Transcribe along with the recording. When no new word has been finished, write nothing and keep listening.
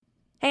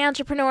Hi,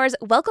 entrepreneurs.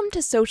 Welcome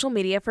to Social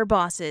Media for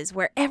Bosses,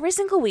 where every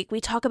single week we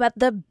talk about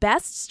the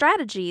best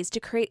strategies to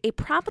create a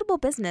profitable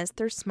business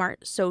through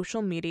smart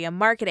social media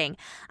marketing.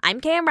 I'm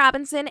Cam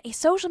Robinson, a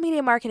social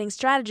media marketing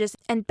strategist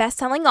and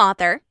best-selling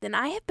author, and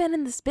I have been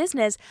in this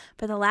business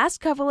for the last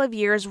couple of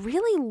years,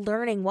 really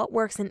learning what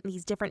works in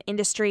these different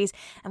industries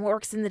and what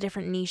works in the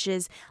different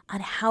niches on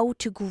how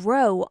to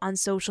grow on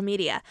social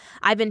media.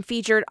 I've been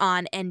featured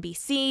on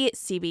NBC,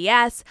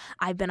 CBS,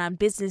 I've been on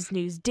Business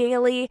News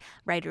Daily,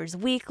 Writers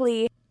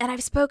Weekly, and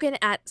I've spoken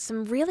at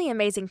some really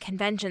amazing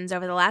conventions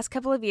over the last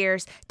couple of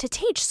years to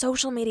teach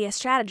social media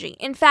strategy.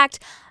 In fact,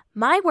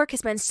 my work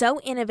has been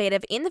so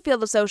innovative in the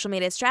field of social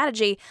media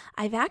strategy,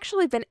 I've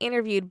actually been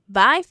interviewed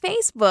by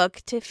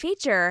Facebook to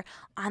feature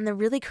on the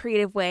really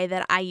creative way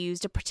that I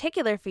used a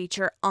particular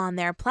feature on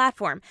their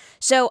platform.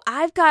 So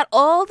I've got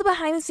all the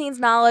behind the scenes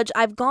knowledge.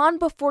 I've gone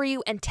before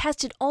you and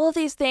tested all of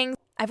these things.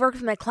 I've worked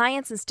with my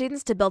clients and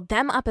students to build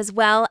them up as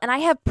well, and I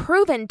have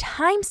proven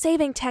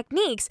time-saving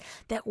techniques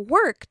that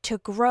work to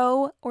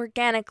grow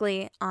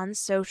organically on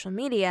social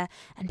media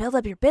and build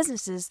up your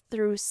businesses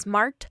through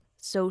smart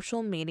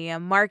social media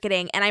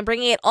marketing. And I'm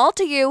bringing it all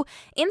to you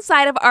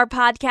inside of our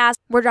podcast.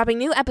 We're dropping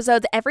new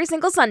episodes every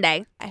single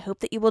Sunday. I hope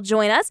that you will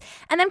join us.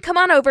 And then come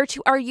on over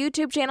to our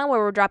YouTube channel where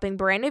we're dropping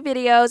brand new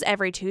videos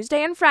every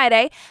Tuesday and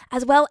Friday,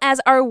 as well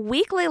as our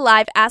weekly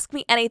live Ask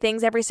Me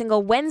Anythings every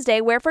single Wednesday,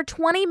 where for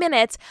 20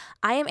 minutes,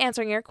 I am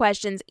answering your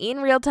questions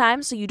in real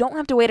time so you don't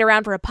have to wait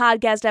around for a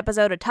podcast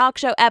episode, a talk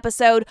show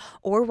episode,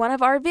 or one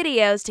of our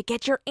videos to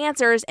get your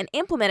answers and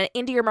implement it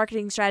into your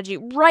marketing strategy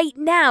right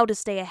now to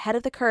stay ahead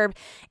of the curve.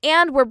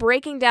 And we're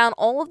breaking down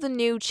all of the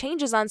new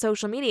changes on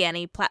social media,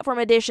 any platform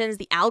additions,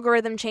 the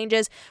algorithm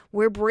changes.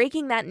 We're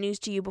breaking that news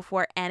to you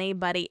before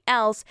anybody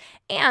else.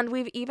 And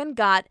we've even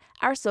got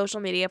our Social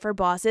Media for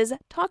Bosses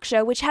talk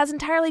show, which has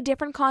entirely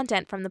different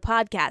content from the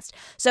podcast.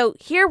 So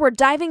here we're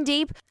diving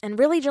deep and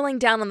really drilling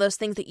down on those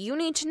things that you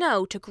need to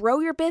know to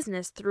grow your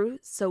business through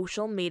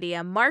social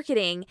media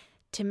marketing,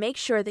 to make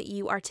sure that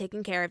you are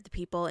taking care of the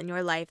people in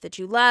your life that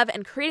you love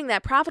and creating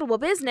that profitable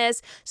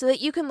business so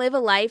that you can live a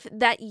life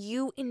that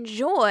you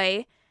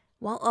enjoy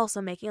while also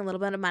making a little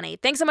bit of money.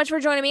 Thanks so much for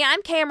joining me.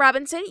 I'm Cam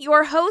Robinson,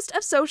 your host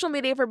of Social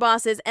Media for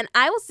Bosses, and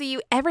I will see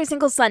you every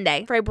single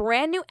Sunday for a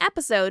brand new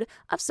episode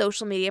of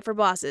Social Media for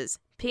Bosses.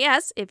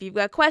 P.S. If you've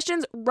got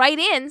questions, write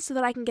in so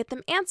that I can get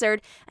them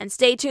answered. And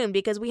stay tuned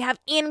because we have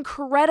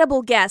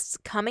incredible guests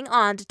coming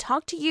on to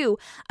talk to you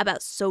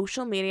about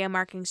social media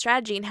marketing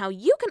strategy and how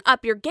you can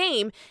up your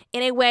game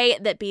in a way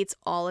that beats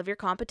all of your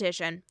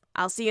competition.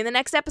 I'll see you in the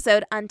next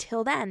episode.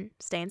 Until then,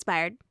 stay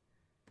inspired.